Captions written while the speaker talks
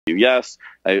Yes,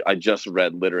 I just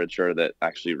read literature that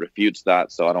actually refutes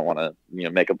that, so I don't want to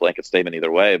make a blanket statement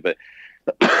either way. But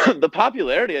the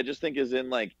popularity, I just think, is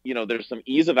in like there's some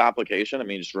ease of application. I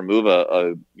mean, just remove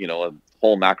a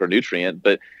whole macronutrient,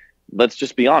 but let's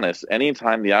just be honest.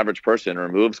 Anytime the average person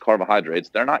removes carbohydrates,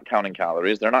 they're not counting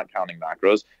calories, they're not counting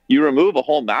macros. You remove a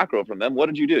whole macro from them, what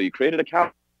did you do? You created a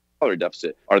calorie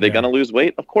deficit. Are they going to lose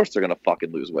weight? Of course they're going to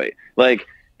fucking lose weight. Like,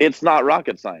 it's not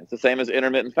rocket science. The same as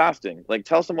intermittent fasting. Like,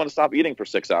 tell someone to stop eating for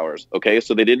 6 hours. Okay,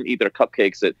 so they didn't eat their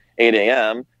cupcakes at 8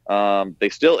 a.m. They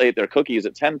still ate their cookies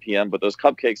at 10 p.m., but those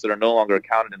cupcakes that are no longer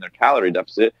counted in their calorie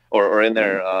deficit or in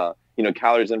their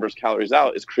calories in versus calories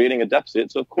out is creating a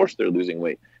deficit. So of course they're losing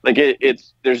weight. Like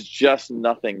there's just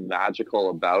nothing magical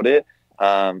about it.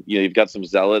 You've got some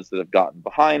zealots that have gotten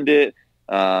behind it.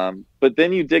 But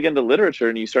then you dig into literature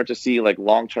and you start to see like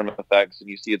long-term effects, and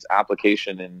you see its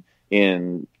application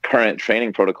in current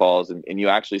training protocols, and you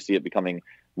actually see it becoming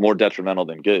more detrimental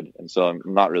than good. And so I'm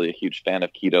not really a huge fan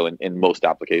of keto in most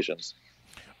applications.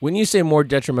 When you say more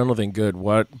detrimental than good,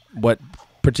 what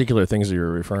particular things are you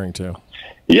referring to?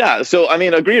 Yeah, so I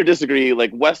mean, agree or disagree,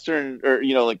 like Western or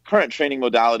like current training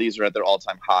modalities are at their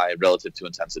all-time high relative to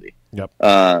intensity. Yep.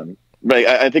 Right.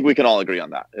 I think we can all agree on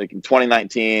that. Like in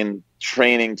 2019,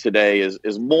 training today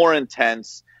is more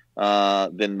intense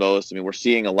than most. I mean, we're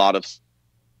seeing a lot of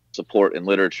support in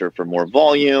literature for more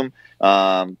volume,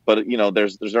 but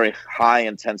there's very high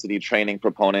intensity training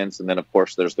proponents, and then of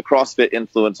course there's the CrossFit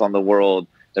influence on the world.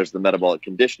 There's the metabolic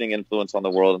conditioning influence on the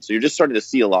world, and so you're just starting to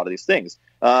see a lot of these things.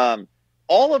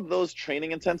 All of those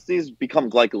training intensities become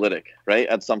glycolytic, right?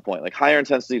 At some point, like higher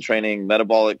intensity training,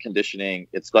 metabolic conditioning,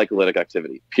 it's glycolytic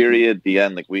activity. Period. The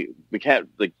end. Like we can't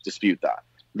like dispute that.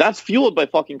 That's fueled by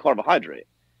fucking carbohydrate.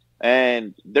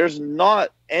 And there's not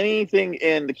anything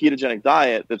in the ketogenic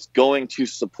diet that's going to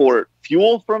support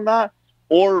fuel from that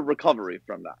or recovery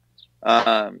from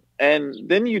that. And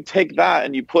then you take that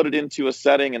and you put it into a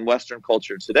setting in Western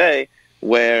culture today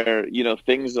where,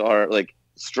 things are like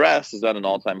stress is at an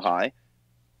all-time high.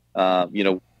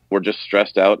 We're just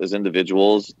stressed out as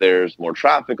individuals. There's more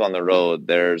traffic on the road.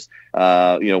 There's,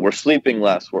 we're sleeping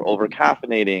less. We're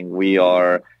over-caffeinating. We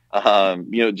are,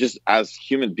 just as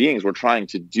human beings, we're trying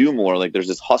to do more. Like there's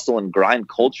this hustle and grind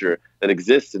culture that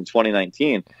exists in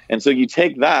 2019. And so you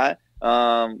take that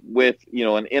with,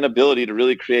 an inability to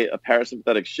really create a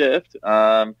parasympathetic shift.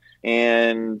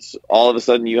 And all of a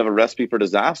sudden you have a recipe for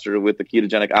disaster with the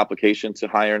ketogenic application to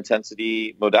higher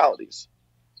intensity modalities.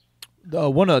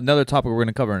 Another topic we're going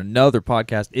to cover in another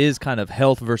podcast is kind of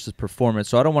health versus performance.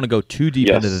 So I don't want to go too deep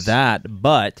into that,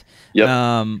 but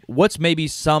what's maybe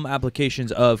some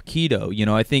applications of keto?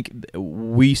 I think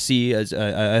we see, as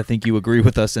I think you agree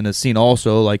with us and have seen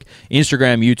also, like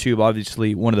Instagram, YouTube,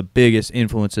 obviously one of the biggest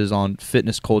influences on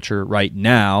fitness culture right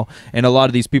now. And a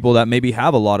lot of these people that maybe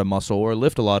have a lot of muscle or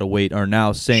lift a lot of weight are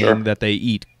now saying that they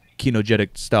eat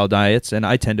ketogenic style diets, and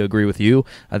I tend to agree with you.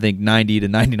 I think 90 to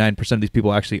 99% of these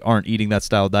people actually aren't eating that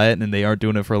style diet, and they aren't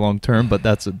doing it for a long term, but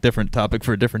that's a different topic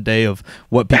for a different day of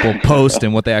what people post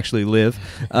and what they actually live.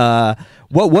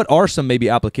 What are some maybe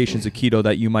applications of keto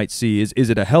that you might see? Is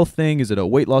it a health thing? Is it a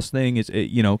weight loss thing? Is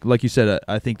it, like you said,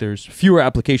 I think there's fewer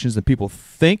applications than people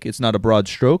think. It's not a broad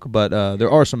stroke, but there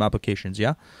are some applications,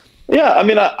 yeah? Yeah, I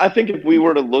mean, I think if we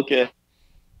were to look at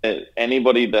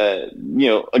anybody that,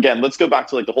 again, let's go back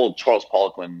to like the whole Charles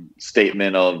Poliquin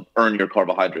statement of earn your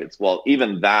carbohydrates. Well,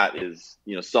 even that is,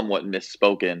 somewhat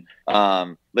misspoken.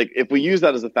 Like if we use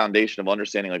that as a foundation of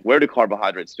understanding, like where do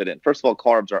carbohydrates fit in? First of all,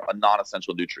 carbs are a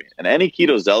non-essential nutrient, and any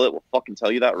keto zealot will fucking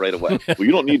tell you that right away. Well,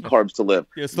 you don't need carbs to live.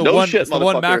 It's the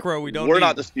one macro we don't need. We're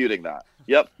not disputing that.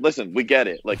 Yep. Listen, we get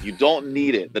it. Like you don't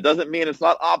need it. That doesn't mean it's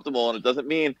not optimal, and it doesn't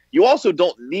mean you also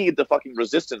don't need the fucking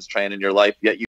resistance train in your life, yet you